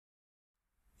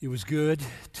It was good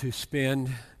to spend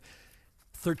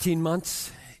 13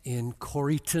 months in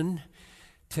Corryton,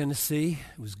 Tennessee.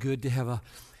 It was good to have a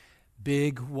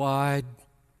big, wide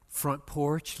front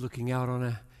porch looking out on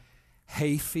a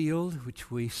hay field, which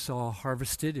we saw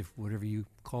harvested, if whatever you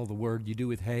call the word you do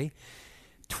with hay,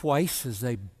 twice as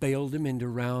they baled them into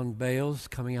round bales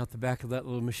coming out the back of that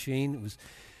little machine. It was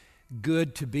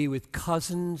good to be with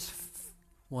cousins,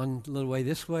 one little way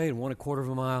this way and 1/4 of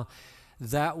a mile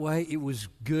that way. It was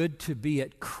good to be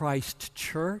at Christ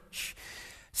Church.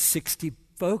 60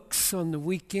 folks on the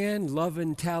weekend,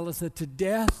 loving Talitha to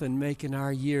death and making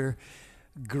our year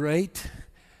great.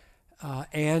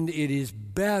 And it is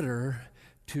better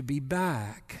to be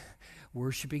back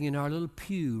worshiping in our little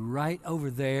pew right over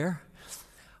there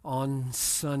on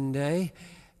Sunday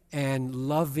and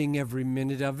loving every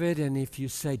minute of it. And if you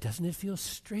say, doesn't it feel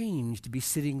strange to be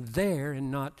sitting there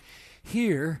and not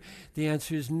here? The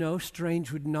answer is no,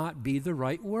 strange would not be the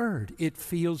right word. It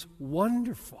feels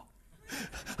wonderful.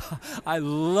 I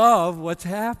love what's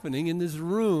happening in this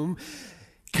room,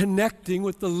 connecting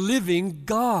with the living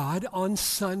God on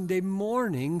Sunday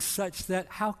morning, such that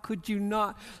how could you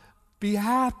not be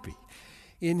happy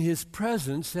in His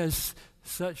presence as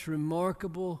such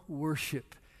remarkable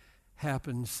worship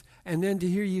happens? And then to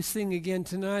hear you sing again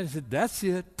tonight, I said, that's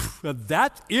it.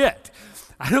 That's it.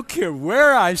 I don't care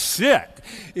where I sit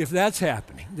if that's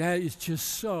happening. That is just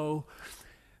so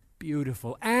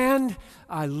beautiful. And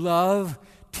I love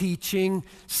teaching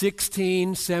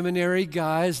 16 seminary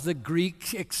guys the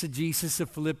Greek exegesis of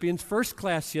Philippians. First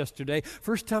class yesterday.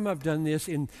 First time I've done this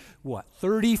in,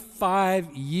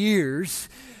 35 years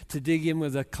to dig in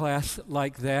with a class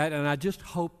like that. And I just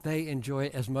hope they enjoy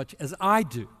it as much as I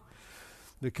do,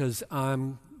 because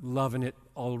I'm loving it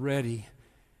already.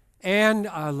 And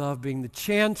I love being the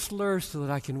chancellor so that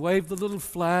I can wave the little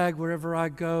flag wherever I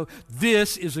go.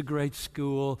 This is a great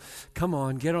school. Come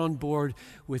on, get on board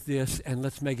with this, and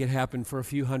let's make it happen for a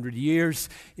few hundred years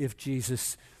if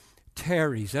Jesus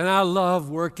tarries. And I love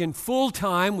working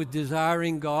full-time with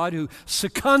Desiring God, who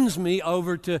seconds me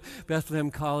over to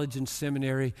Bethlehem College and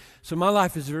Seminary. So my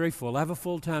life is very full. I have a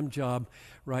full-time job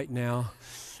right now,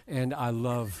 and I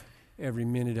love every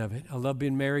minute of it. I love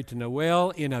being married to Noelle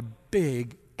in a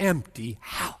big, empty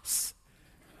house.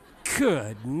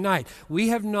 Good night. We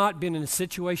have not been in a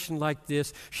situation like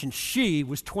this since she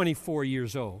was 24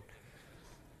 years old,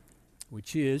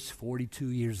 which is 42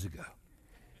 years ago.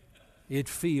 It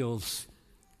feels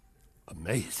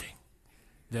amazing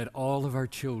that all of our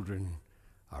children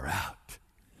are out.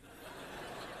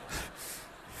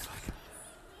 It's like,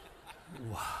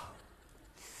 wow.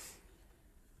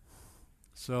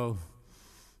 So,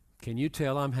 can you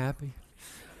tell I'm happy?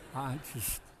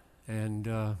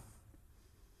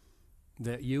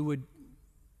 That you would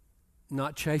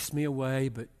not chase me away,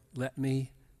 but let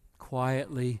me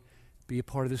quietly be a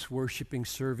part of this worshiping,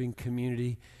 serving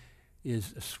community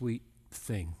is a sweet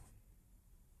thing.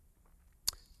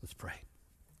 Let's pray.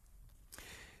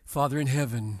 Father in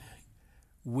heaven,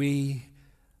 we,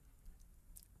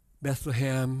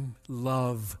 Bethlehem,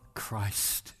 love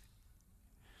Christ.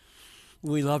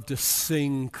 We love to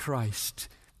sing Christ,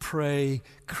 pray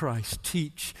Christ,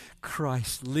 teach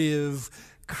Christ, live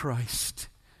Christ.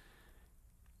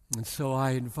 And so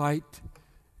I invite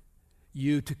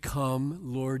you to come,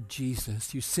 Lord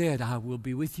Jesus. You said, I will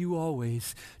be with you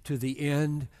always to the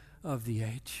end of the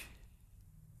age.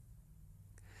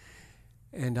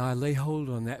 And I lay hold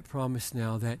on that promise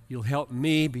now, that you'll help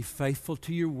me be faithful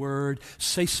to your word,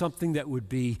 say something that would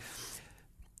be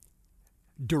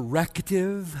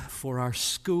directive for our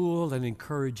school and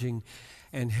encouraging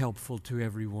and helpful to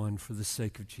everyone for the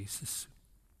sake of Jesus.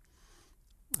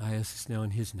 I ask this now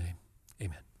in His name.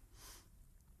 Amen.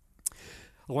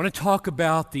 I want to talk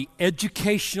about the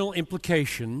educational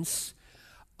implications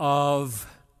of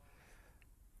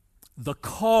the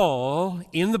call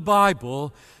in the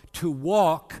Bible to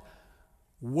walk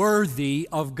worthy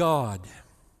of God.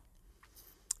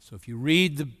 So if you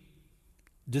read the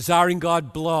Desiring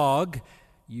God blog,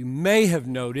 you may have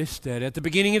noticed that at the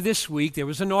beginning of this week there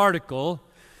was an article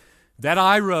that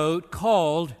I wrote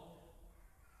called,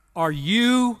 Are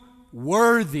You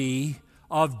Worthy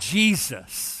of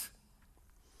Jesus?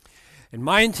 And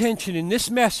my intention in this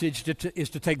message is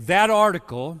to take that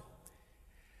article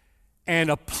and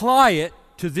apply it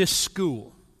to this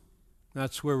school.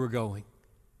 That's where we're going.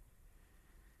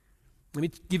 Let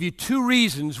me give you 2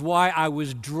 reasons why I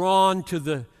was drawn to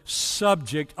the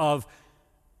subject of,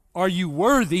 are you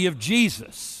worthy of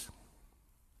Jesus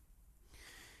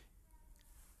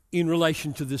in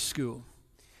relation to this school?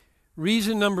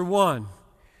 Reason number 1,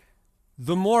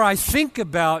 the more I think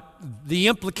about the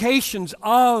implications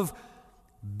of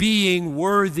being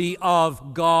worthy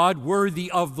of God, worthy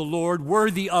of the Lord,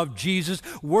 worthy of Jesus,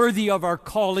 worthy of our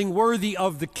calling, worthy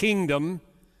of the kingdom,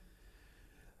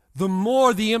 the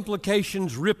more the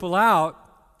implications ripple out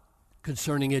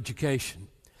concerning education.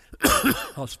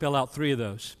 I'll spell out 3 of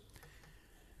those.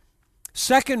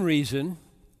 Second reason,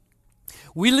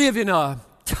 we live in a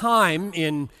time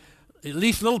in at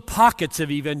least little pockets of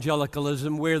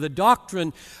evangelicalism where the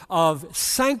doctrine of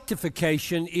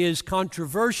sanctification is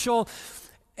controversial,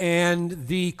 and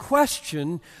the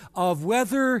question of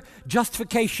whether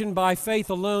justification by faith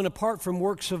alone, apart from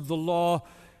works of the law,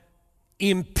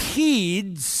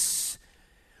 impedes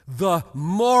the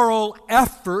moral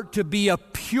effort to be a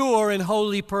pure and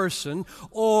holy person,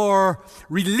 or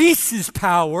releases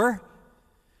power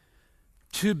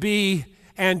to be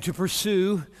and to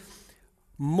pursue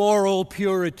moral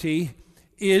purity,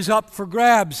 is up for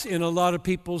grabs in a lot of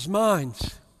people's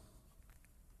minds.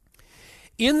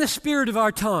 In the spirit of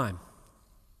our time,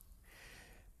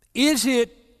 is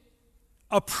it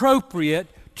appropriate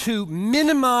to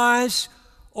minimize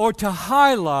or to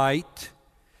highlight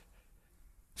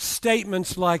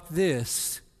statements like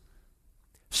this?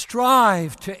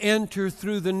 Strive to enter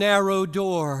through the narrow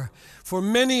door, for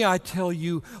many, I tell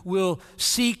you, will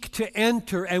seek to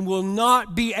enter and will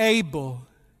not be able.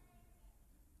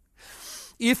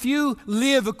 If you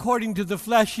live according to the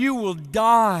flesh, you will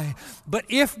die. But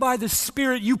if by the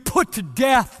Spirit you put to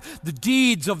death the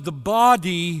deeds of the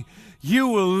body, you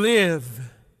will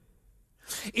live.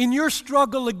 In your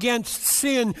struggle against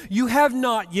sin, you have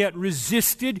not yet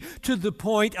resisted to the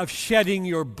point of shedding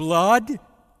your blood.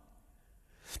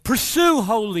 Pursue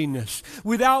holiness,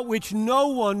 without which no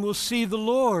one will see the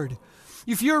Lord.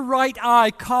 If your right eye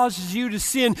causes you to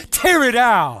sin, tear it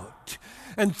out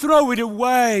and throw it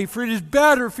away, for it is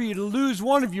better for you to lose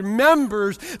one of your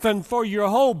members than for your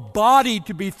whole body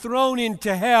to be thrown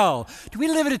into hell. Do we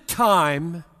live at a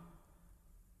time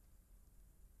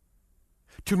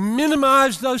to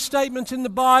minimize those statements in the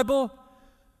Bible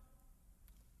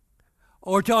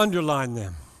or to underline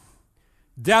them?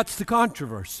 That's the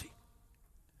controversy.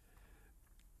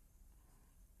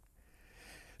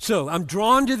 So I'm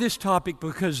drawn to this topic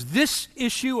because this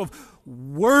issue of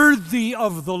worthy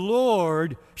of the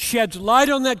Lord sheds light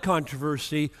on that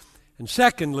controversy. And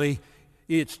secondly,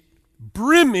 it's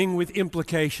brimming with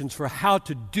implications for how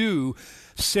to do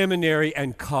seminary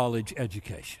and college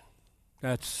education.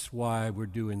 That's why we're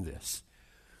doing this.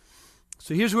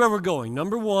 So here's where we're going.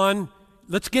 Number 1,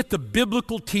 let's get the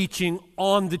biblical teaching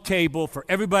on the table for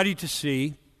everybody to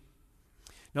see.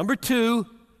 Number 2,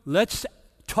 let's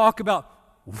talk about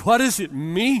what does it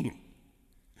mean?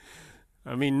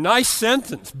 I mean, nice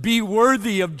sentence, be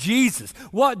worthy of Jesus.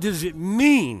 What does it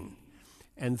mean?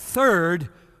 And third,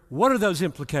 what are those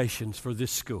implications for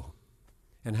this school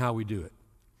and how we do it?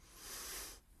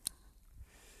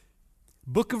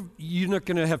 You're not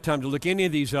going to have time to look any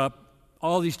of these up.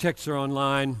 All these texts are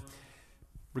online.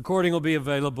 Recording will be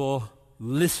available.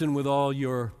 Listen with all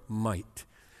your might.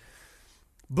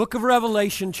 Book of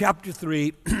Revelation, chapter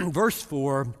 3, verse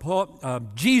 4,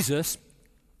 Jesus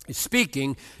is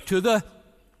speaking to the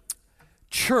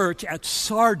church at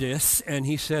Sardis, and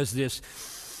he says this: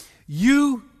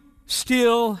 you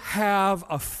still have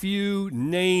a few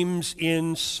names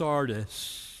in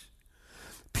Sardis,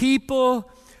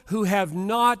 people who have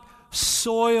not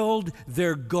soiled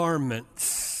their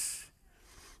garments,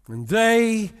 and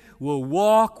they will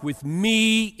walk with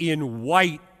me in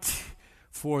white,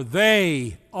 for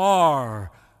they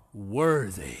are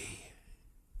worthy.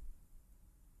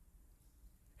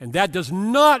 And that does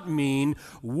not mean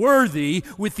worthy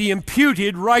with the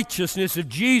imputed righteousness of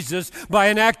Jesus by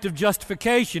an act of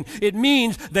justification. It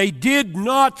means they did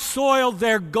not soil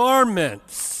their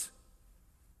garments.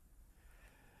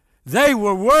 They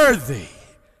were worthy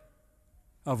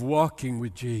of walking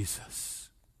with Jesus.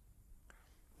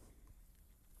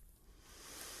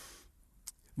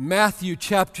 Matthew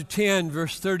chapter 10,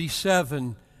 verse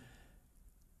 37,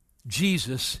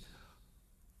 Jesus: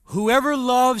 whoever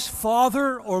loves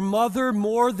father or mother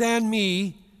more than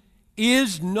me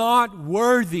is not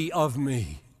worthy of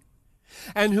me.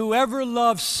 And whoever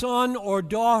loves son or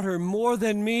daughter more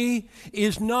than me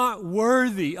is not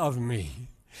worthy of me.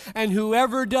 And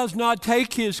whoever does not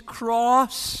take his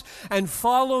cross and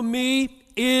follow me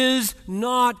is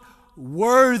not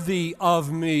worthy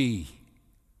of me.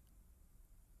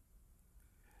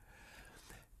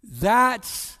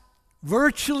 That's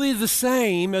virtually the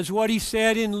same as what he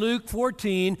said in Luke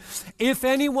 14. If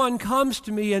anyone comes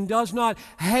to me and does not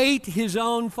hate his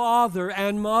own father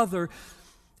and mother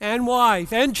and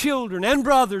wife and children and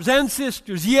brothers and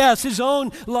sisters, yes, his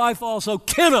own life also,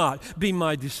 cannot be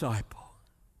my disciple.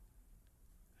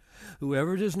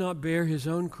 Whoever does not bear his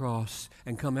own cross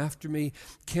and come after me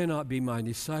cannot be my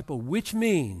disciple, which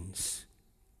means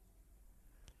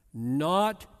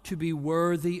not to be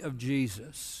worthy of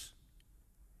Jesus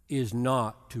is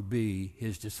not to be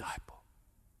his disciple.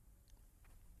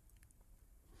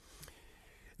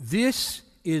 This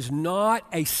is not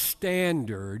a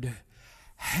standard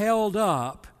held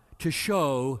up to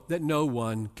show that no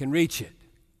one can reach it.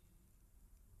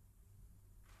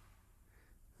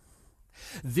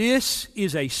 This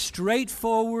is a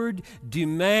straightforward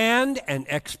demand and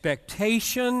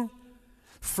expectation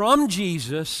from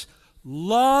Jesus.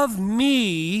 Love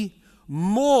me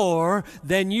more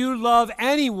than you love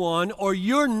anyone, or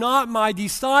you're not my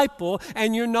disciple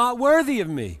and you're not worthy of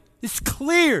me. It's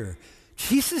clear.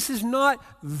 Jesus is not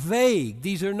vague.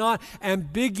 These are not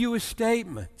ambiguous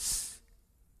statements.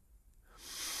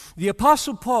 The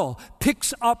Apostle Paul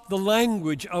picks up the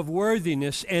language of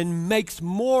worthiness and makes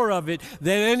more of it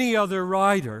than any other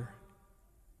writer.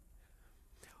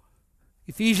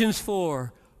 Ephesians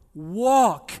 4,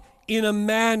 walk in a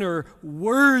manner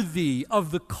worthy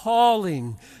of the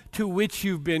calling to which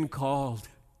you've been called.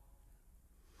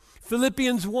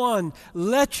 Philippians 1,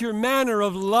 let your manner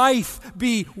of life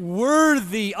be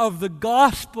worthy of the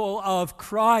gospel of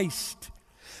Christ.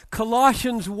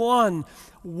 Colossians 1,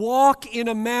 walk in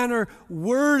a manner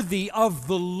worthy of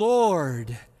the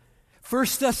Lord. 1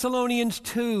 Thessalonians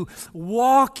 2,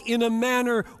 walk in a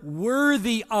manner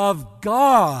worthy of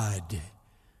God.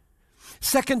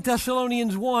 2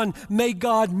 Thessalonians 1, may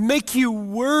God make you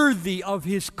worthy of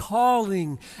his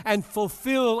calling and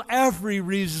fulfill every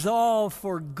resolve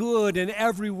for good and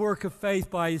every work of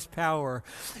faith by his power.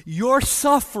 Your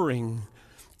suffering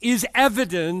is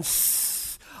evidence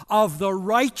of the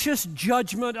righteous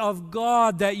judgment of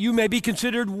God, that you may be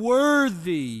considered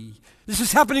worthy. This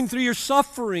is happening through your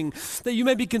suffering, that you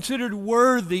may be considered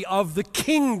worthy of the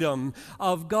kingdom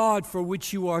of God for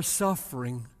which you are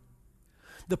suffering.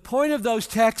 The point of those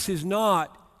texts is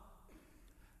not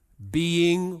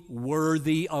being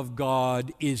worthy of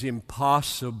God is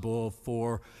impossible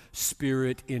for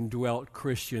Spirit-indwelt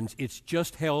Christians. It's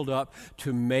just held up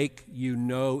to make you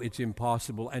know it's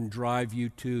impossible and drive you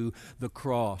to the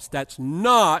cross. That's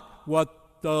not what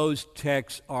those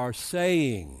texts are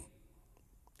saying.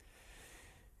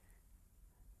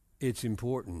 It's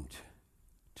important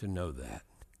to know that.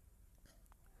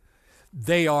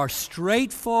 They are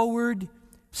straightforward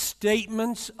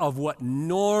statements of what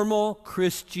normal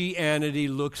Christianity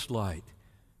looks like.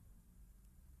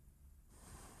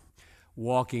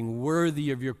 Walking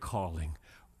worthy of your calling,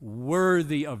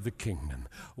 worthy of the kingdom,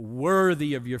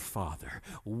 worthy of your Father,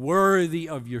 worthy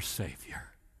of your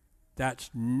Savior. That's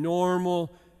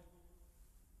normal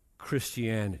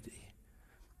Christianity.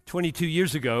 22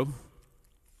 years ago,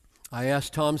 I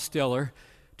asked Tom Steller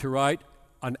to write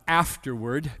an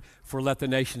afterword for Let the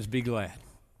Nations Be Glad.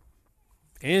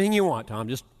 Anything you want, Tom,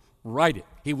 just write it.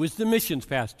 He was the missions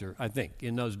pastor, I think,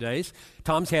 in those days.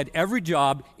 Tom's had every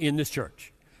job in this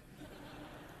church.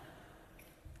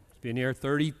 He's been here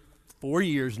 34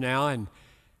 years now,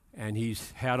 and he's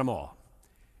had them all.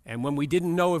 And when we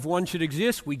didn't know if one should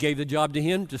exist, we gave the job to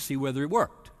him to see whether it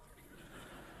worked.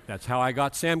 That's how I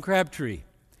got Sam Crabtree.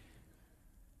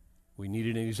 We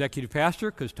needed an executive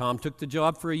pastor because Tom took the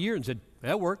job for a year and said,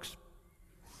 that works.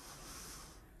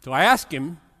 So I asked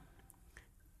him,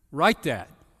 write that.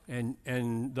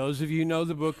 And those of you who know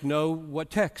the book know what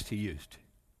text he used.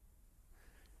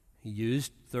 He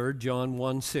used 3 John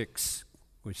 1:6,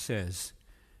 which says,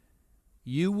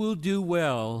 you will do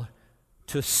well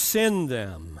to send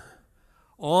them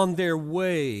on their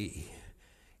way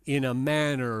in a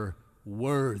manner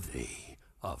worthy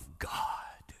of God.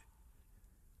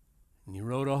 And he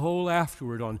wrote a whole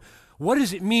afterword on what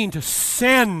does it mean to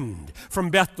send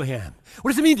from Bethlehem?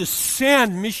 What does it mean to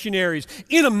send missionaries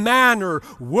in a manner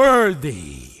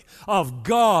worthy of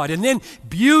God? And then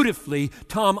beautifully,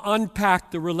 Tom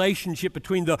unpacked the relationship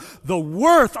between the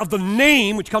worth of the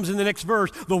name, which comes in the next verse,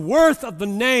 the worth of the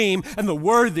name and the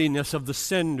worthiness of the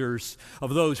senders,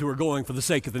 of those who are going for the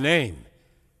sake of the name.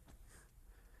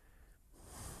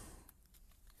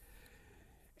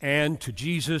 And to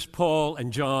Jesus, Paul,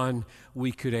 and John,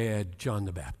 we could add John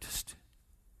the Baptist,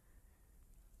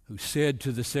 who said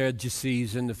to the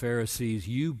Sadducees and the Pharisees,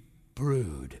 you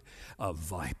brood of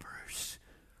vipers,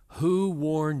 who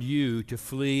warned you to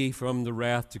flee from the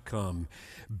wrath to come?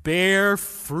 Bear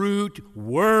fruit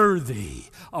worthy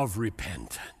of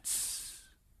repentance.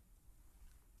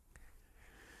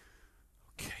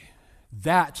 Okay,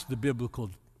 that's the biblical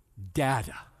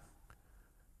data.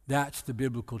 That's the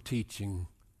biblical teaching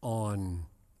on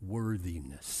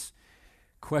worthiness.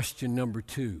 Question number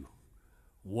 2,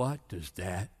 what does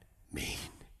that mean?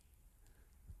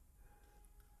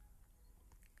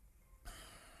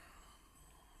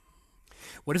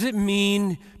 What does it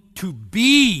mean to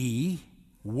be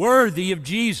worthy of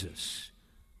Jesus?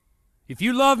 If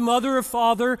you love mother or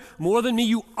father more than me,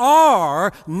 you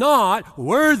are not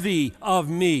worthy of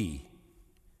me.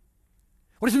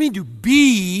 What does it mean to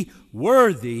be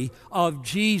worthy of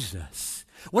Jesus?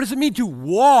 What does it mean to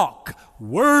walk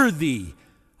worthy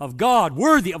of God,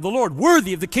 worthy of the Lord,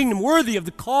 worthy of the kingdom, worthy of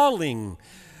the calling?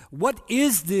 What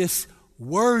is this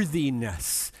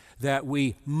worthiness that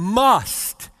we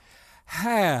must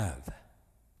have?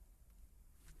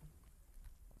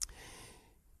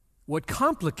 What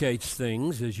complicates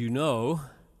things, as you know,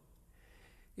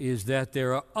 is that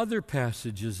there are other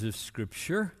passages of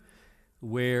Scripture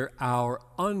where our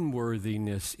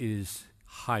unworthiness is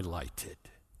highlighted.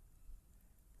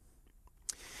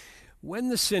 When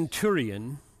the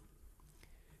centurion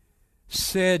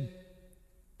said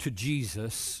to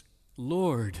Jesus,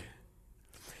 "Lord,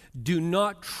 do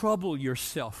not trouble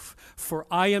yourself, for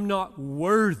I am not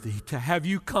worthy to have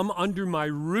you come under my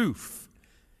roof,"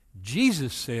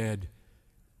 Jesus said,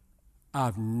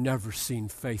 "I've never seen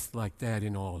faith like that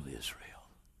in all Israel."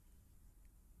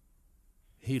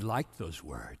 He liked those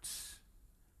words.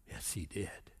 Yes, he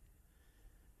did.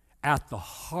 At the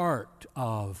heart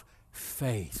of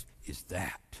faith is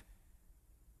that.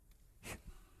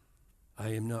 I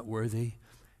am not worthy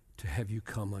to have you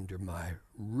come under my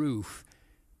roof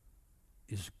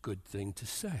is a good thing to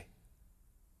say.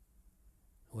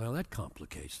 Well, that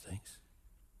complicates things.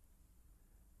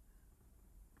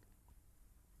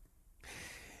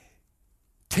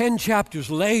 10 chapters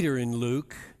later in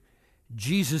Luke,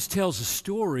 Jesus tells a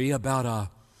story about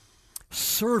a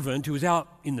servant who was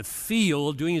out in the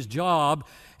field doing his job,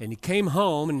 and he came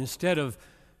home, and instead of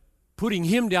putting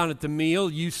him down at the meal,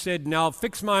 you said, "Now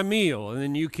fix my meal, and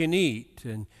then you can eat."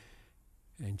 And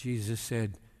Jesus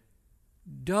said,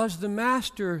 "Does the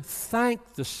master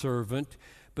thank the servant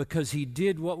because he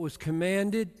did what was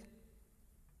commanded?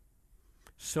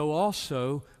 So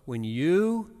also, when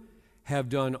you have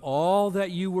done all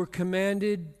that you were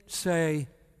commanded, say,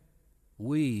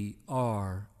 we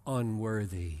are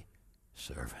unworthy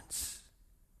servants."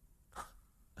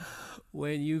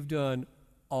 When you've done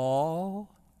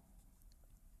all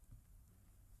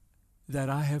that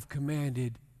I have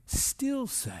commanded, still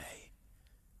say,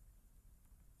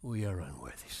 we are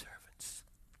unworthy servants.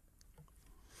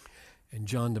 And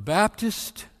John the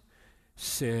Baptist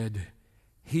said,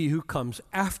 "He who comes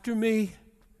after me,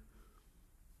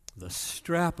 the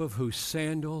strap of whose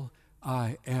sandal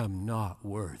I am not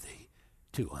worthy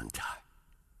to untie."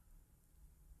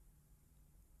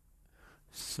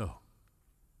 So,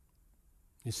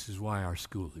 this is why our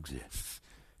school exists,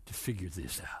 to figure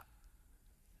this out.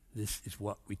 This is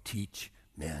what we teach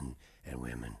men and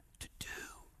women to do.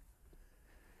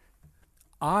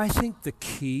 I think the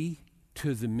key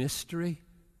to the mystery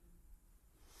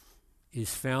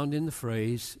is found in the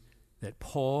phrase that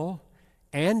Paul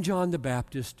and John the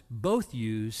Baptist both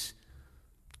use.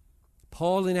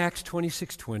 Paul in Acts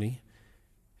 26:20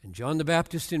 and John the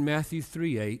Baptist in Matthew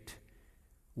 3:8,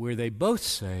 where they both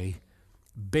say,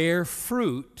 "Bear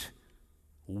fruit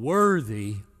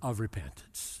worthy of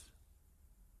repentance."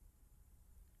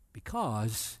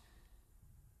 Because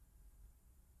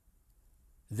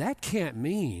that can't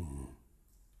mean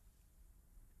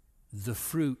the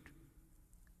fruit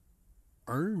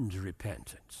earns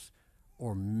repentance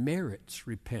or merits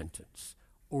repentance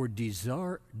or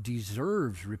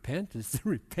deserves repentance. The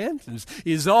repentance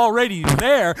is already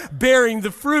there, bearing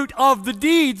the fruit of the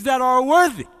deeds that are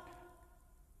worthy.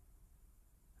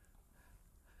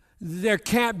 There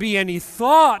can't be any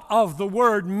thought of the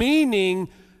word meaning,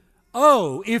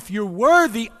 oh, if you're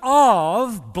worthy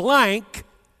of blank,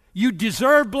 you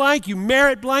deserve blank, you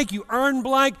merit blank, you earn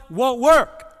blank, won't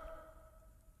work.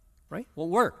 Right?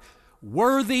 Won't work.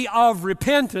 Worthy of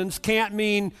repentance can't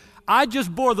mean I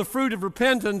just bore the fruit of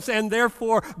repentance and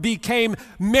therefore became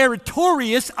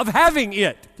meritorious of having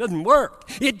it. Doesn't work.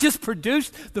 It just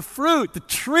produced the fruit. The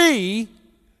tree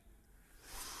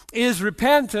is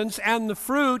repentance, and the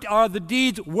fruit are the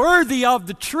deeds worthy of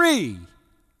the tree.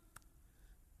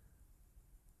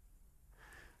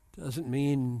 Doesn't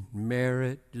mean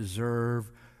merit, deserve,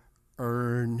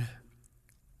 earn.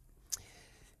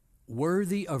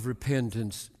 Worthy of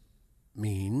repentance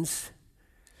means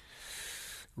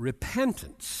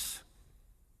repentance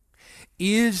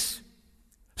is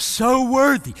so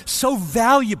worthy, so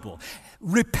valuable.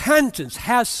 Repentance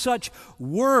has such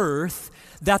worth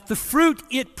that the fruit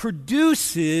it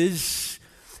produces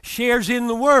shares in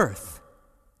the worth.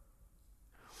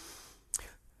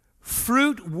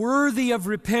 Fruit worthy of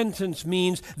repentance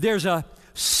means there's a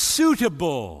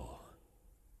suitable,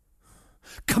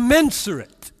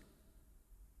 commensurate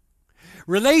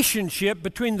relationship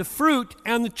between the fruit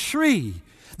and the tree.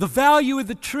 The value of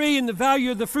the tree and the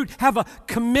value of the fruit have a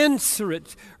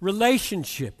commensurate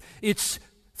relationship. It's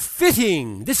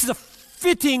fitting. This is a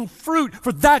fitting fruit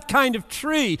for that kind of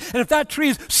tree. And if that tree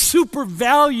is super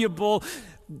valuable,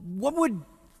 what would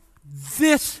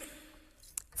this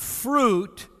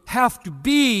fruit have to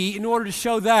be in order to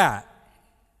show that?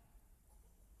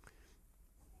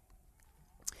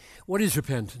 What is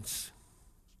repentance?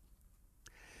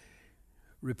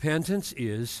 Repentance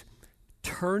is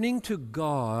turning to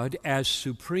God as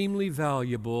supremely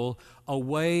valuable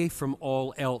away from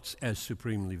all else as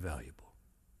supremely valuable.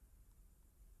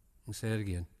 I'll say it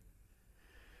again.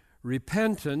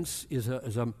 Repentance is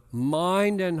a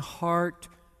mind and heart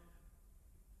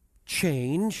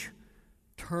change,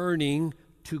 turning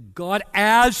to God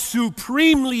as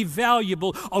supremely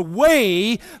valuable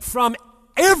away from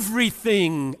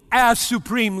everything as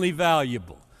supremely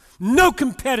valuable. No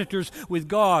competitors with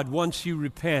God once you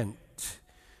repent.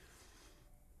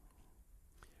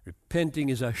 Repenting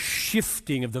is a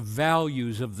shifting of the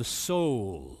values of the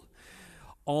soul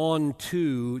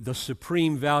onto the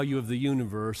supreme value of the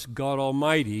universe, God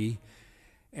Almighty,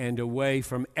 and away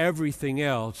from everything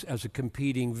else as a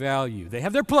competing value. They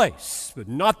have their place, but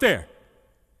not there.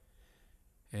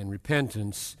 And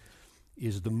repentance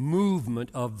is the movement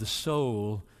of the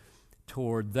soul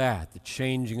toward that, the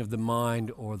changing of the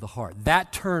mind or the heart.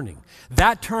 That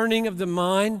turning of the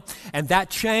mind and that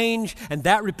change and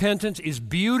that repentance is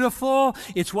beautiful.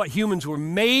 It's what humans were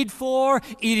made for.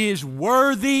 It is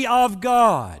worthy of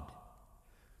God.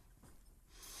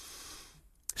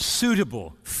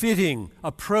 Suitable, fitting,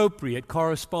 appropriate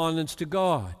correspondence to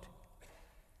God.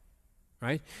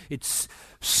 Right? It's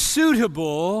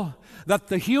suitable that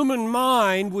the human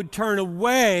mind would turn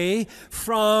away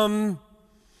from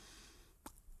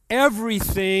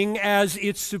everything as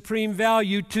its supreme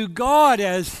value to God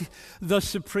as the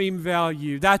supreme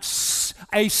value. That's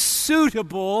a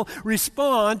suitable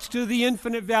response to the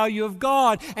infinite value of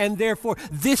God, and therefore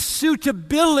this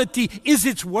suitability is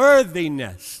its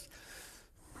worthiness.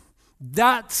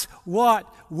 That's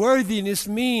what worthiness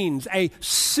means, a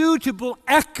suitable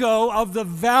echo of the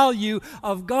value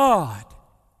of God.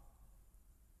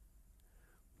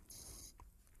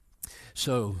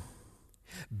 So,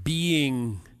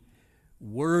 being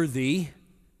worthy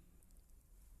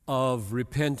of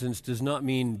repentance does not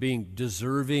mean being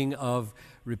deserving of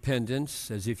repentance,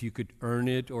 as if you could earn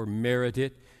it or merit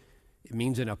it. It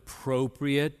means an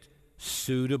appropriate,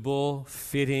 suitable,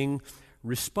 fitting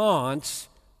response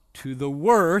to the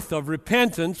worth of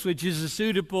repentance, which is a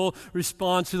suitable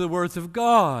response to the worth of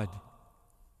God.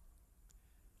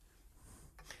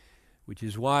 Which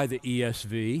is why the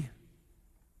ESV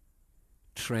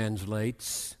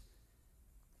translates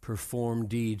perform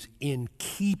deeds in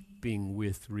keeping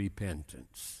with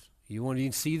repentance. You won't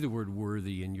even see the word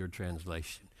worthy in your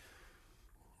translation.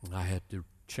 I had to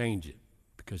change it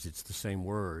because it's the same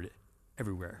word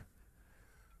everywhere.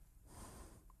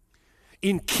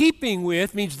 In keeping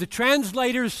with means the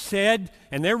translators said,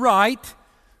 and they're right,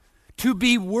 to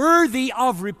be worthy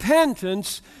of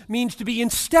repentance means to be in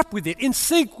step with it, in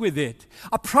sync with it,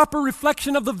 a proper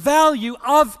reflection of the value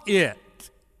of it.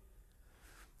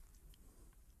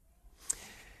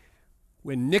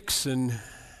 When Nixon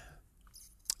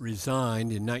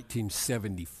resigned in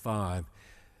 1975,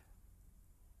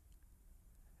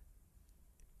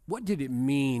 what did it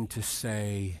mean to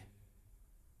say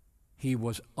he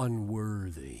was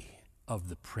unworthy of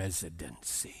the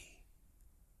presidency?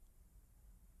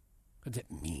 What does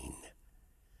that mean?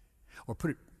 Or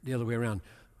put it the other way around,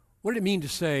 what did it mean to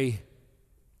say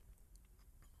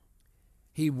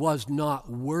he was not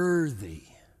worthy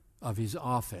of his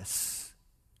office?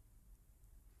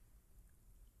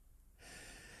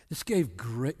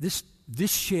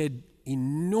 This shed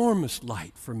enormous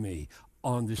light for me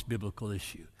on this biblical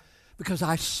issue, because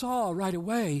I saw right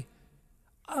away,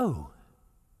 oh,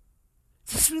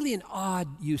 this is really an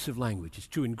odd use of language. It's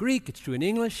true in Greek, it's true in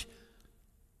English.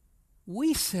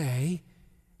 We say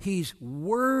he's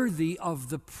worthy of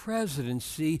the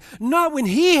presidency, not when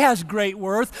he has great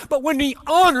worth, but when he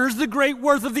honors the great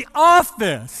worth of the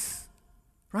office.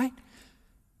 Right?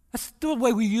 That's the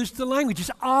way we use the language.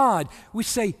 It's odd. We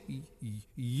say,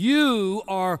 you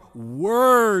are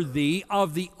worthy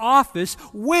of the office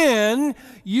when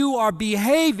you are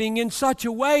behaving in such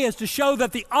a way as to show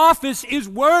that the office is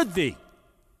worthy.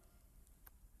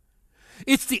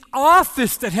 It's the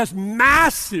office that has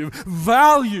massive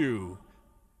value.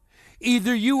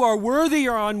 Either you are worthy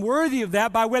or unworthy of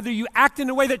that by whether you act in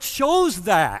a way that shows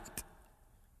that.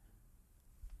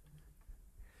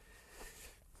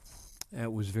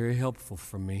 That was very helpful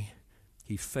for me.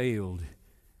 He failed.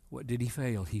 What did he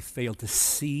fail? He failed to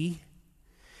see,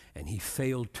 and he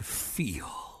failed to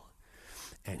feel,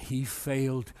 and he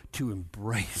failed to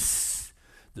embrace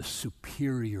the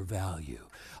superior value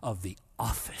of the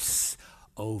office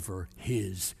over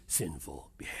his sinful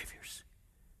behaviors.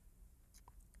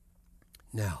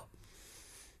 Now,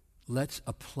 let's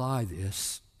apply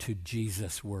this to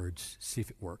Jesus' words, see if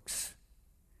it works.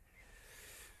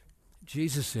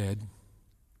 Jesus said,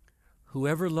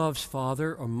 "Whoever loves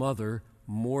father or mother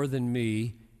more than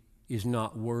me is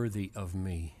not worthy of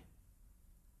me."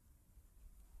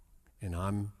 And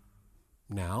I'm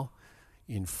now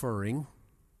inferring,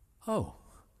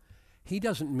 he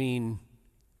doesn't mean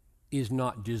is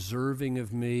not deserving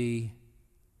of me,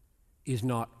 is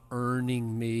not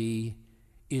earning me,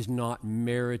 is not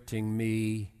meriting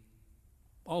me,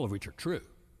 all of which are true.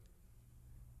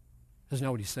 That's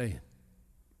not what he's saying.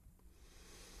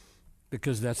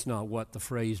 Because that's not what the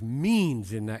phrase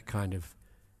means in that kind of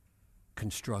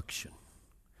construction.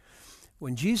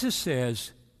 When Jesus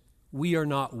says we are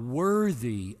not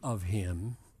worthy of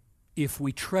him if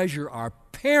we treasure our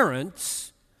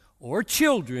parents or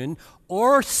children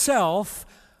or self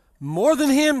more than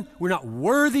him, we're not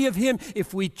worthy of him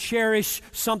if we cherish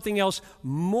something else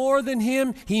more than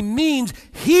him, he means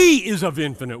he is of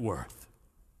infinite worth.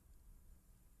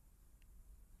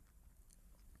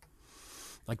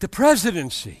 Like the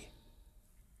presidency.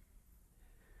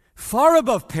 Far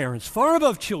above parents, far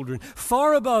above children,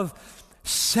 far above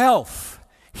self.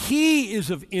 He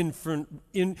is of infinite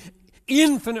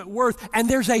worth, and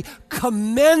there's a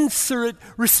commensurate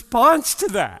response to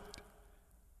that.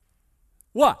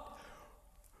 What?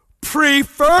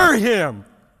 Prefer him.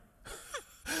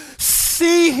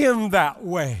 See him that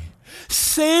way.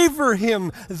 Savor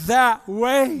him that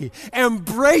way.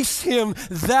 Embrace him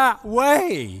that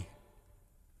way.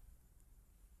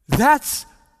 That's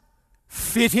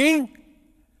fitting,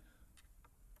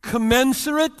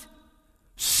 commensurate,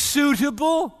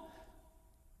 suitable,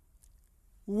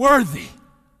 worthy.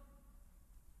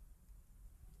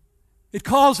 It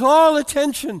calls all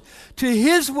attention to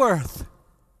his worth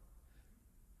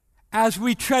as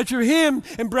we treasure him,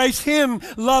 embrace him,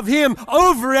 love him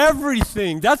over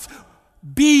everything. That's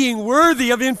being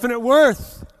worthy of infinite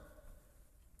worth.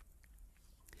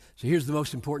 So here's the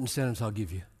most important sentence I'll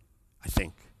give you, I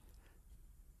think.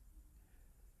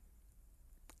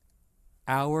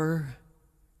 Our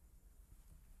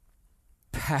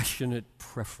passionate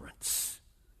preference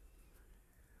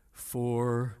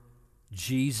for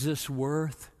Jesus'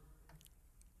 worth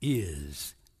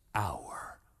is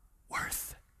our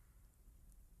worth.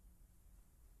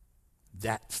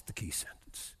 That's the key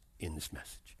sentence in this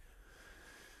message.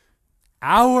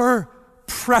 Our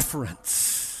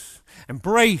preference,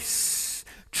 embrace,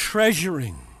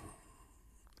 treasuring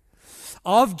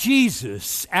of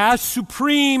Jesus as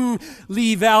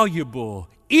supremely valuable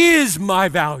is my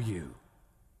value.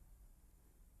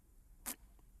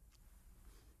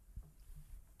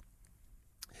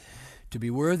 To be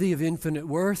worthy of infinite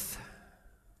worth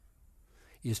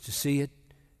is to see it,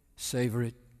 savor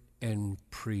it, and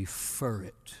prefer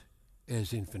it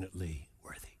as infinitely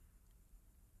worthy.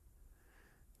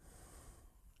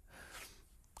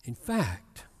 In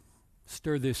fact,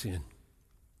 stir this in.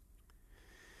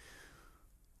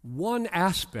 One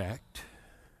aspect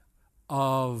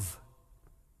of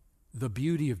the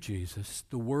beauty of Jesus,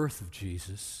 the worth of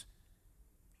Jesus,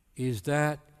 is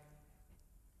that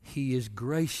he is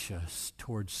gracious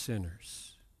towards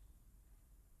sinners.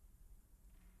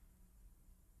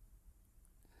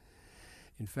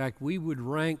 In fact, we would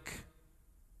rank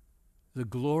the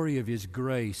glory of his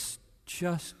grace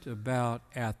just about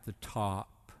at the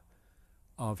top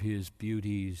of his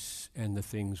beauties and the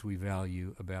things we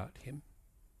value about him.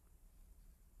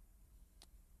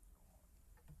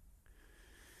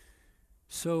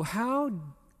 So how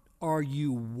are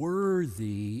you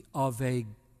worthy of a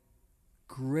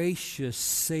gracious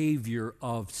Savior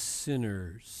of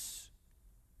sinners?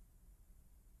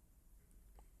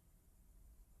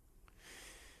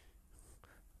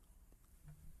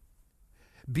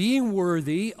 Being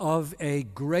worthy of a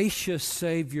gracious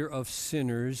Savior of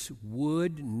sinners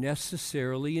would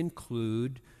necessarily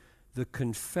include the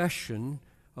confession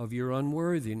of your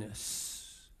unworthiness.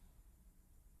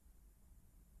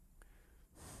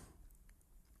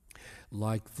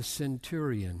 Like the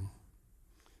centurion,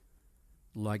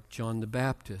 like John the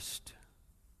Baptist.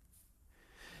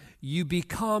 You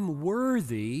become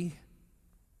worthy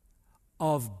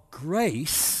of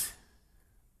grace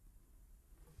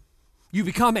You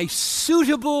become a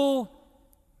suitable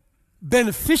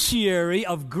beneficiary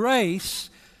of grace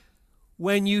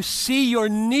when you see your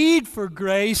need for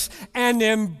grace and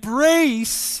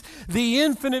embrace the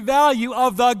infinite value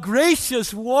of the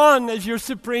gracious one as your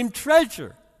supreme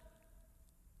treasure.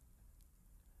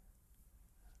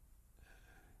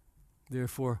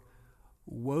 Therefore,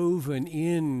 woven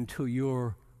into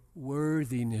your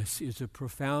worthiness is a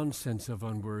profound sense of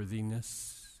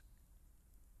unworthiness.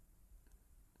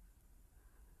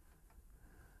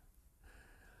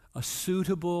 A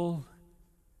suitable,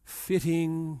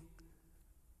 fitting,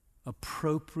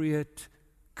 appropriate,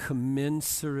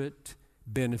 commensurate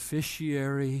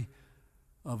beneficiary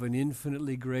of an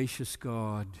infinitely gracious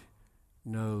God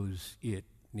knows it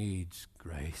needs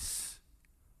grace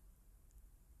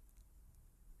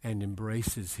and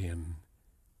embraces Him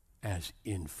as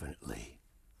infinitely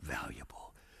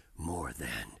valuable, more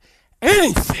than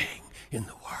anything in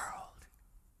the world,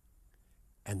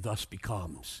 and thus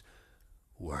becomes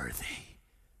worthy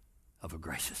of a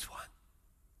gracious one.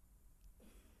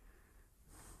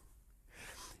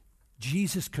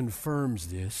 Jesus confirms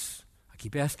this. I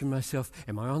keep asking myself,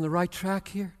 am I on the right track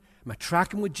here? Am I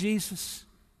tracking with Jesus?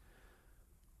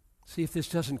 See if this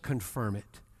doesn't confirm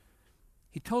it.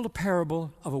 He told a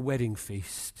parable of a wedding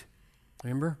feast.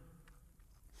 Remember?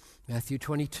 Matthew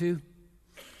 22.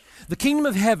 The kingdom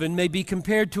of heaven may be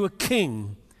compared to a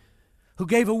king who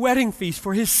gave a wedding feast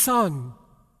for his son.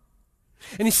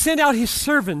 And he sent out his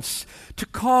servants to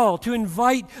call, to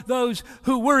invite those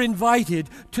who were invited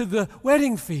to the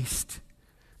wedding feast.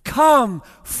 Come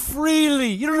freely.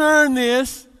 You don't earn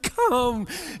this. Come.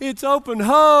 It's open.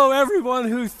 Ho, everyone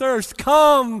who thirsts,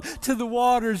 come to the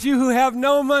waters. You who have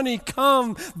no money,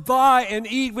 come buy and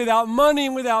eat without money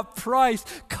and without price.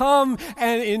 Come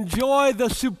and enjoy the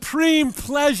supreme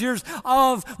pleasures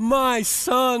of my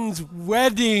son's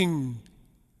wedding.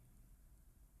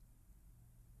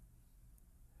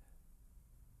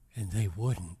 And they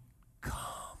wouldn't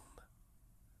come.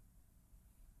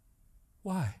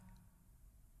 Why?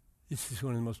 This is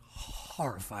one of the most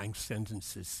horrifying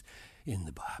sentences in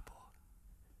the Bible.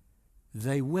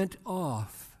 They went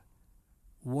off,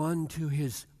 one to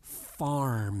his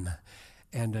farm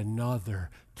and another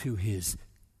to his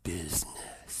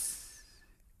business.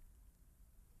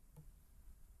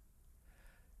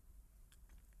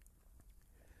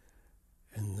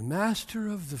 And the master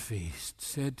of the feast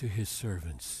said to his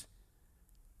servants,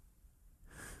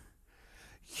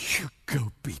 "You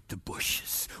go beat the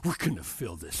bushes. We're going to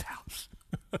fill this house."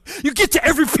 You get to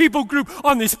every people group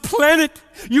on this planet.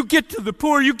 You get to the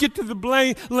poor. You get to the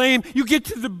lame. You get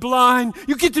to the blind.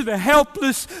 You get to the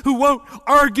helpless who won't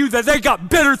argue that they got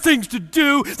better things to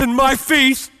do than my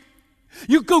feast.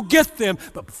 You go get them.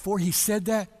 But before he said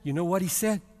that, you know what he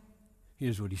said?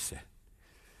 Here's what he said.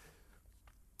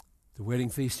 The wedding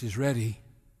feast is ready,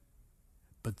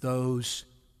 but those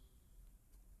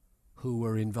who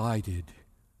were invited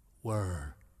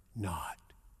were not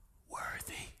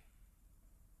worthy.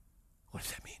 What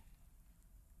does that mean?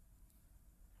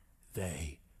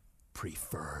 They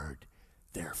preferred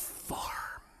their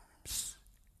farms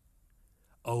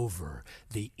over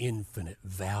the infinite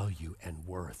value and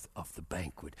worth of the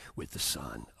banquet with the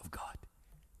Son of God.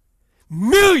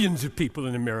 Millions of people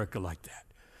in America like that.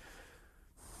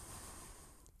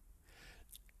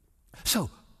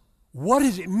 So, what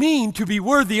does it mean to be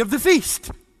worthy of the feast?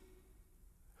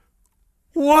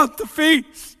 Want the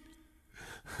feast.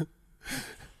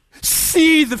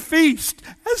 See the feast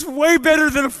as way better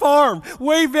than a farm,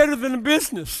 way better than a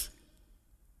business.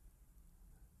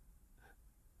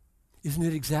 Isn't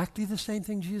it exactly the same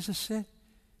thing Jesus said?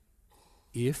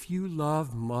 If you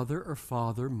love mother or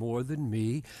father more than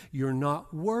me, you're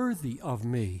not worthy of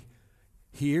me.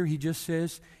 Here he just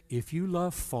says, if you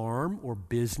love farm or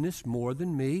business more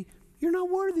than me, you're not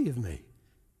worthy of me.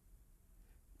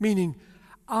 Meaning,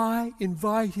 I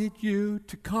invited you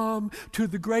to come to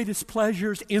the greatest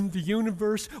pleasures in the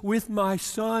universe with my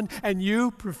son, and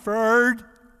you preferred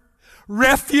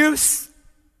refuse.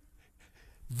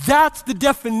 That's the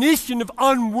definition of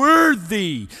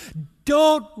unworthy.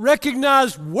 Don't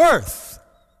recognize worth.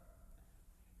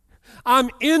 I'm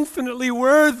infinitely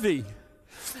worthy.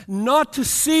 Not to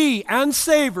see and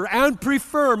savor and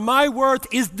prefer my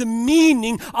worth is the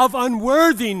meaning of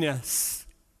unworthiness.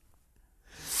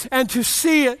 And to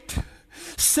see it,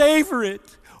 savor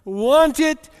it, want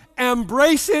it,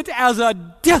 embrace it as a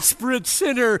desperate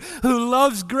sinner who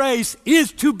loves grace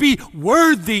is to be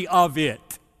worthy of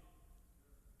it.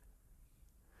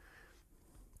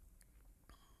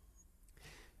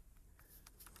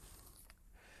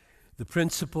 The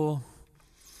principle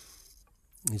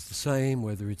is the same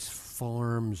whether it's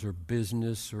farms or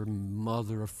business or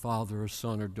mother or father or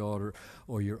son or daughter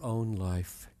or your own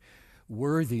life.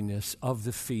 Worthiness of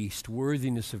the feast,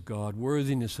 worthiness of God,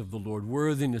 worthiness of the Lord,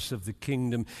 worthiness of the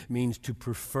kingdom means to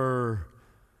prefer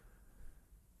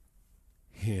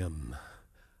Him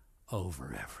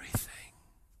over everything.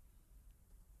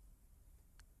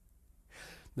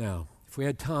 Now, if we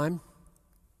had time,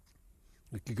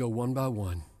 we could go one by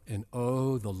one, and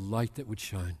oh, the light that would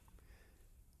shine.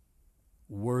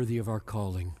 Worthy of our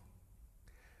calling,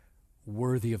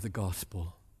 worthy of the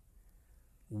gospel,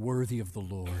 worthy of the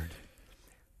Lord,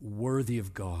 worthy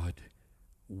of God,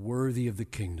 worthy of the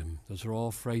kingdom. Those are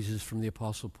all phrases from the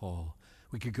Apostle Paul.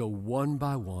 We could go one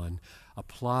by one,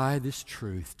 apply this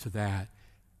truth to that,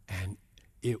 and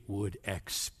it would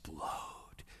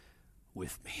explode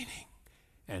with meaning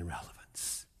and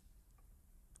relevance.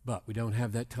 But we don't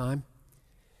have that time.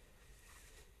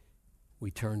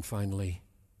 We turn finally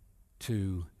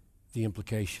to the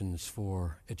implications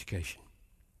for education.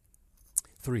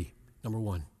 3, number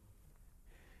 1.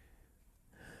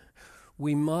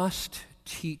 We must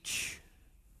teach,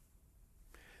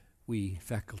 we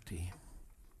faculty,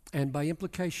 and by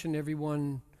implication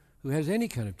everyone who has any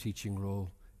kind of teaching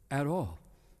role at all,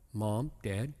 mom,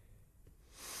 dad,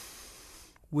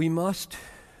 we must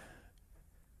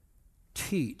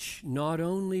teach not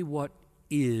only what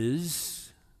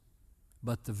is,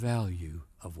 but the value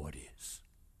of what is.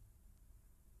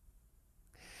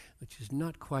 Which is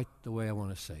not quite the way I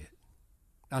want to say it.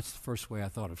 That's the first way I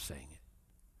thought of saying it.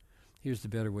 Here's the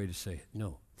better way to say it.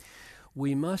 No.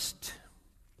 We must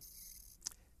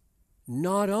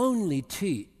not only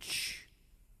teach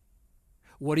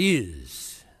what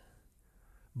is,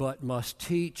 but must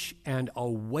teach and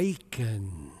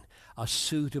awaken a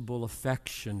suitable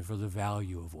affection for the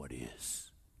value of what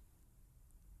is.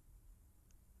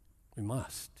 We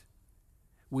must.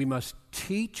 We must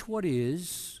teach what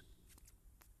is,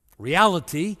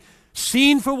 reality,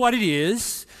 seen for what it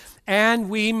is, and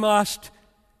we must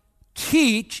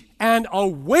teach and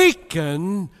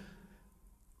awaken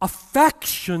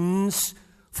affections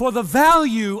for the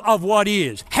value of what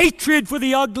is. Hatred for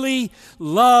the ugly,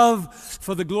 love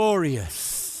for the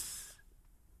glorious.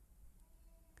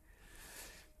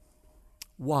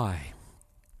 Why?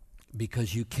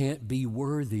 Because you can't be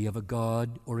worthy of a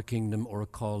God or a kingdom or a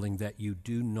calling that you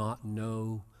do not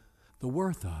know the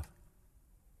worth of.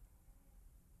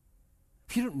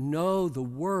 If you don't know the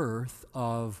worth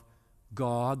of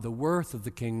God, the worth of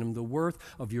the kingdom, the worth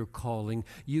of your calling,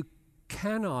 you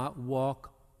cannot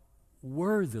walk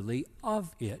worthily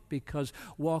of it, because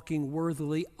walking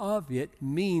worthily of it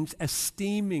means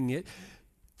esteeming it,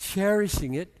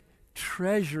 cherishing it,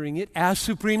 treasuring it as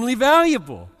supremely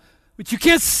valuable, which you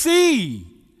can't see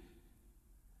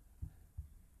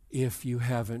if you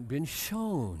haven't been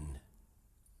shown.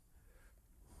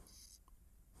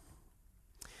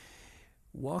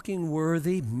 Walking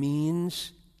worthy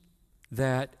means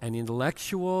that an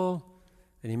intellectual,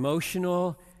 an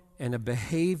emotional, and a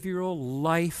behavioral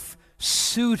life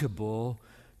suitable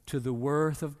to the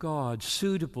worth of God,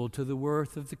 suitable to the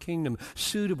worth of the kingdom,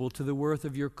 suitable to the worth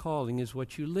of your calling is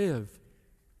what you live.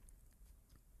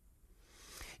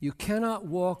 You cannot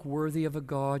walk worthy of a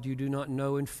God you do not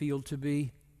know and feel to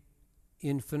be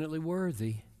infinitely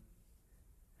worthy.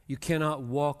 You cannot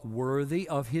walk worthy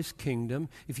of His kingdom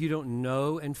if you don't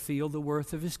know and feel the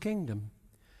worth of His kingdom.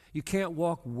 You can't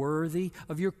walk worthy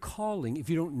of your calling if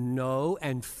you don't know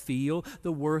and feel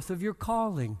the worth of your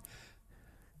calling.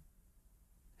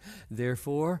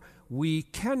 Therefore, we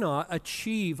cannot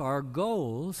achieve our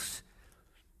goals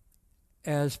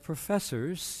as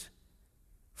professors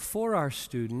for our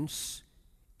students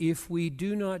if we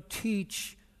do not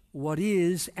teach what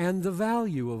is and the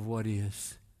value of what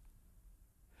is.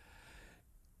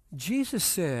 Jesus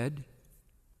said,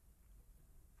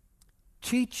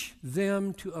 "Teach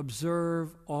them to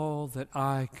observe all that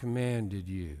I commanded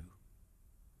you."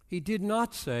 He did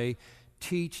not say,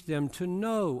 "Teach them to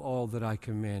know all that I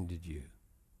commanded you."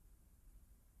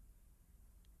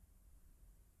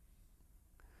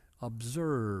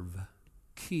 Observe,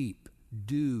 keep,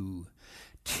 do.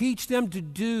 Teach them to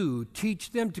do,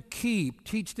 teach them to keep,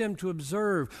 teach them to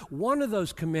observe. One of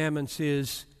those commandments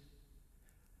is,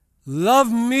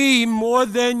 love me more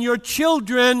than your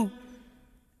children.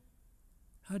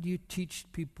 How do you teach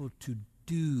people to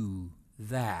do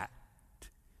that?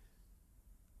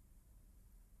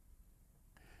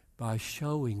 By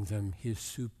showing them His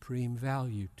supreme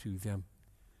value to them.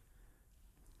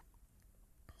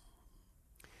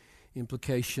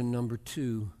 Implication number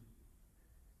 2.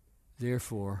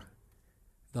 Therefore,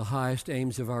 the highest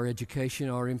aims of our education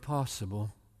are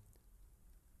impossible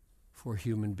for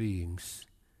human beings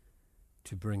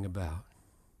to bring about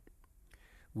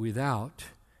without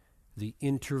the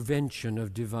intervention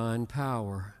of divine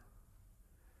power.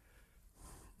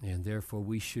 And therefore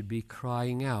we should be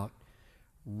crying out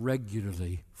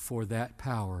regularly for that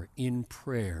power in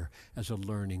prayer as a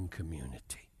learning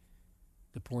community.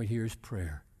 The point here is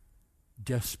prayer.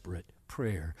 Desperate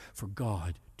prayer for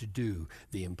God to do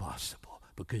the impossible,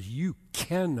 because you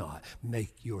cannot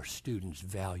make your students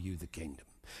value the kingdom,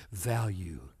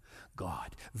 value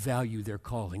God, value their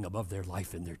calling above their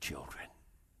life and their children.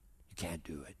 You can't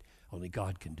do it. Only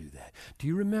God can do that. Do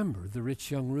you remember the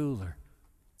rich young ruler?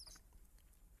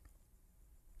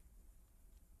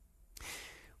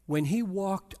 When he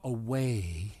walked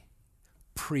away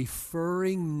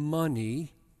preferring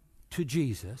money to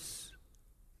Jesus,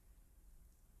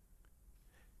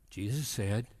 Jesus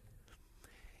said,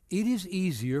 "It is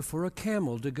easier for a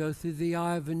camel to go through the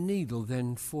eye of a needle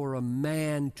than for a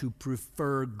man to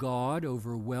prefer God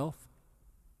over wealth."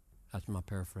 That's my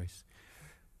paraphrase.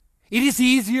 It is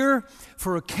easier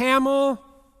for a camel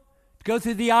to go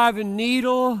through the eye of a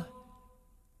needle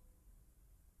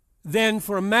than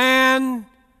for a man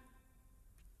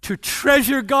to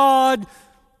treasure God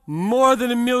more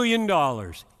than $1 million.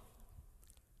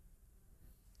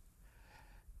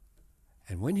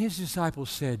 And when his disciples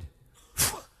said,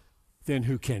 "Then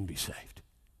who can be saved?"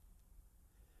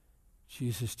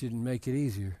 Jesus didn't make it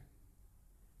easier.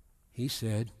 He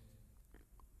said,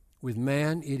 "With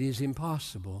man it is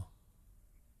impossible,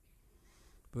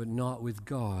 but not with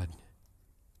God.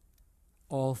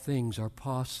 All things are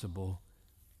possible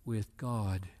with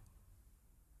God."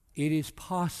 It is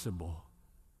possible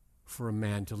for a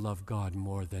man to love God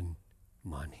more than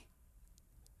money,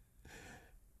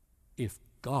 if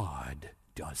God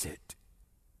does it.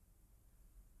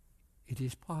 It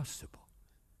is possible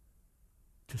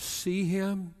to see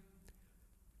him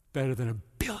better than $1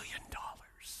 billion,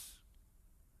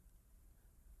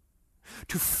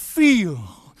 to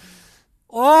feel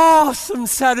awesome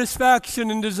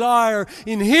satisfaction and desire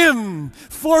in him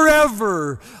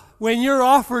forever when you're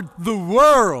offered the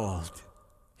world.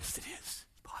 Yes, it is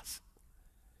possible.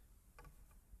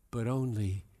 But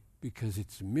only because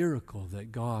it's a miracle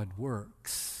that God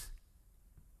works.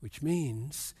 Which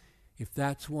means, if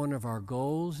that's one of our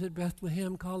goals at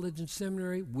Bethlehem College and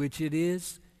Seminary, which it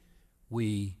is,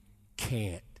 we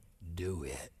can't do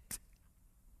it.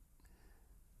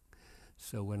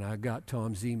 So when I got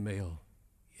Tom's email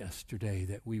yesterday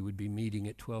that we would be meeting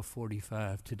at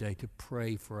 12:45 today to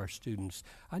pray for our students,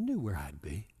 I knew where I'd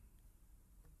be.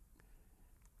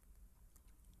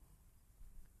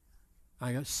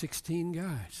 I got 16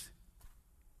 guys.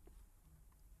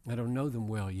 I don't know them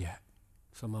well yet.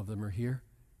 Some of them are here.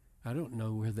 I don't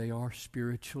know where they are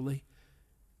spiritually.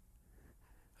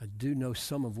 I do know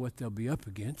some of what they'll be up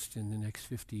against in the next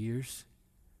 50 years.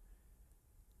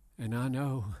 And I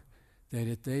know that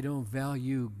if they don't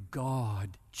value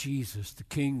God, Jesus, the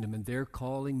kingdom, and their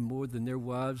calling more than their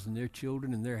wives and their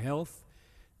children and their health,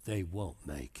 they won't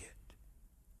make it.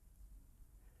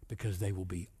 Because they will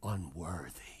be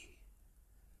unworthy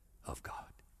of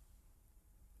God.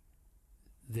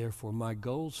 Therefore, my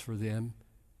goals for them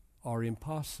are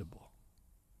impossible.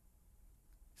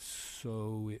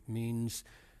 So it means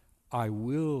I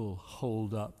will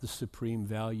hold up the supreme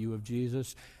value of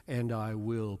Jesus, and I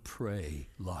will pray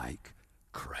like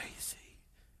crazy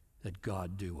that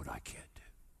God do what I can't do.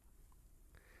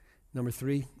 Number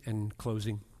 3, and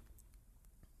closing.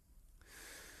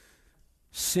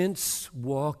 Since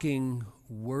walking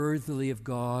worthily of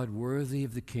God, worthy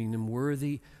of the kingdom,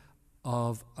 worthy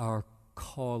of our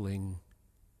calling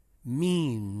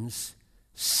means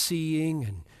seeing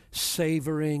and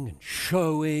savoring and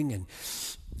showing and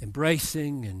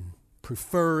embracing and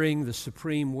preferring the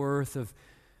supreme worth of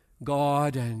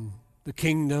God and the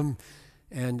kingdom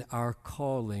and our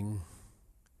calling,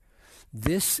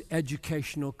 this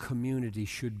educational community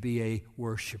should be a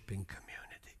worshiping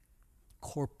community,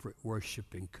 corporate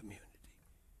worshiping community.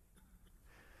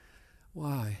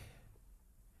 Why?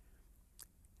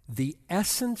 The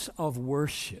essence of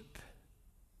worship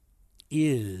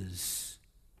is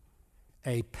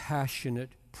a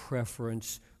passionate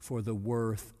preference for the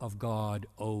worth of God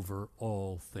over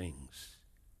all things.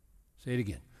 Say it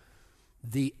again.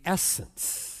 The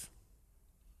essence,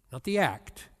 not the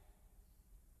act.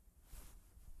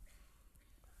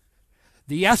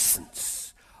 The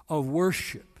essence of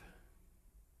worship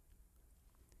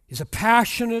is a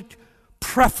passionate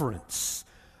preference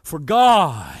for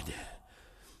God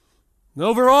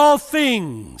over all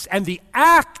things. And the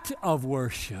act of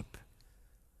worship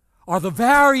are the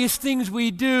various things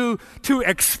we do to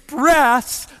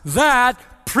express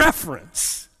that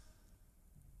preference.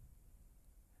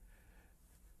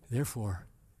 Therefore,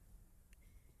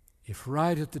 if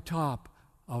right at the top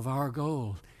of our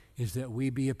goal is that we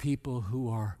be a people who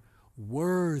are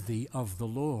worthy of the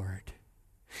Lord,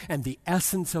 and the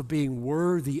essence of being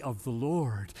worthy of the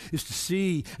Lord is to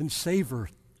see and savor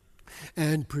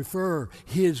and prefer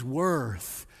His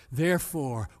worth,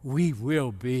 therefore we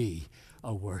will be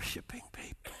a worshiping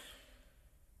people.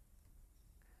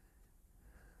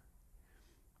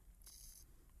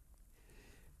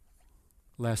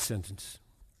 Last sentence.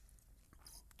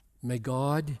 May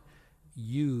God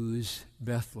use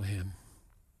Bethlehem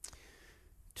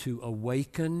to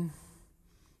awaken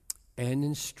and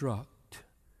instruct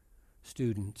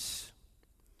students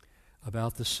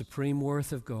about the supreme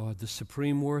worth of God, the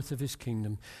supreme worth of His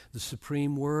kingdom, the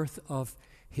supreme worth of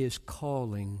His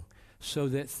calling, so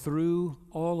that through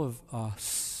all of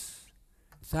us,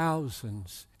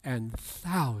 thousands and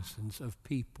thousands of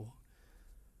people,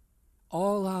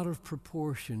 all out of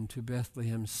proportion to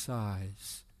Bethlehem's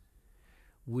size,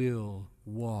 will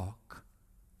walk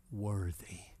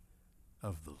worthy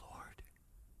of the Lord.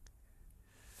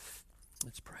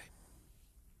 Let's pray.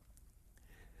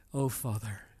 Oh,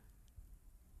 Father,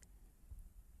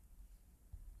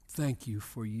 thank you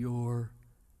for your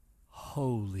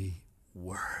holy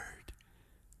word.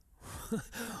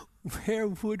 Where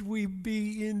would we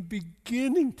be in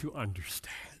beginning to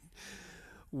understand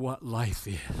what life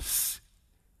is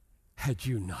had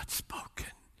you not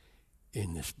spoken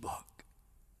in this book?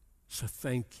 So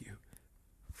thank you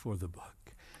for the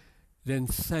book. Then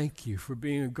thank you for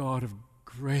being a God of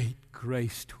great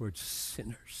grace towards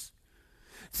sinners.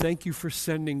 Thank you for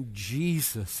sending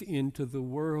Jesus into the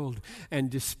world and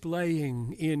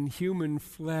displaying in human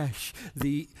flesh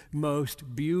the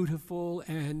most beautiful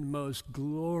and most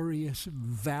glorious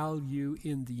value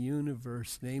in the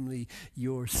universe, namely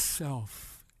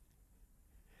yourself.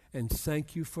 And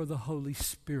thank you for the Holy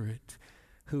Spirit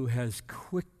who has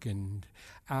quickened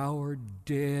our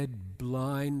dead,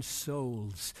 blind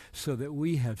souls so that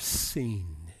we have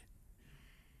seen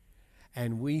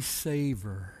and we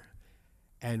savor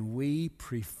and we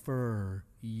prefer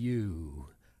you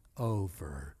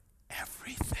over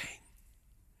everything.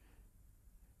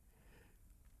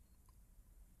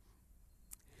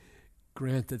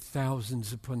 Grant that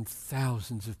thousands upon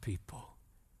thousands of people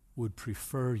would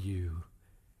prefer you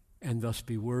and thus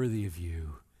be worthy of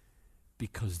you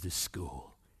because this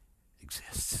school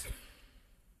exists.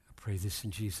 I pray this in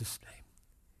Jesus' name.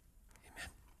 Amen.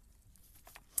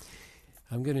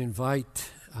 I'm going to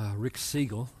invite Rick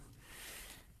Siegel,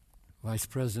 Vice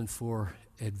President for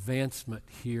Advancement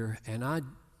here, and I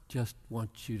just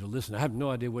want you to listen. I have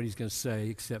no idea what he's going to say,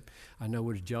 except I know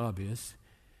what his job is.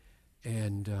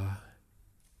 And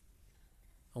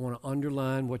I want to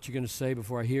underline what you're going to say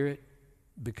before I hear it,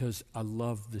 because I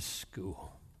love this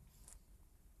school.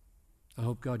 I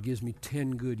hope God gives me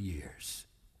 10 good years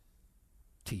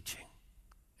teaching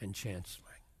and chanceling.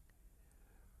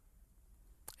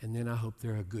 And then I hope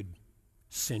there are a good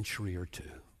century or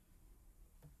two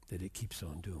that it keeps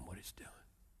on doing what it's doing.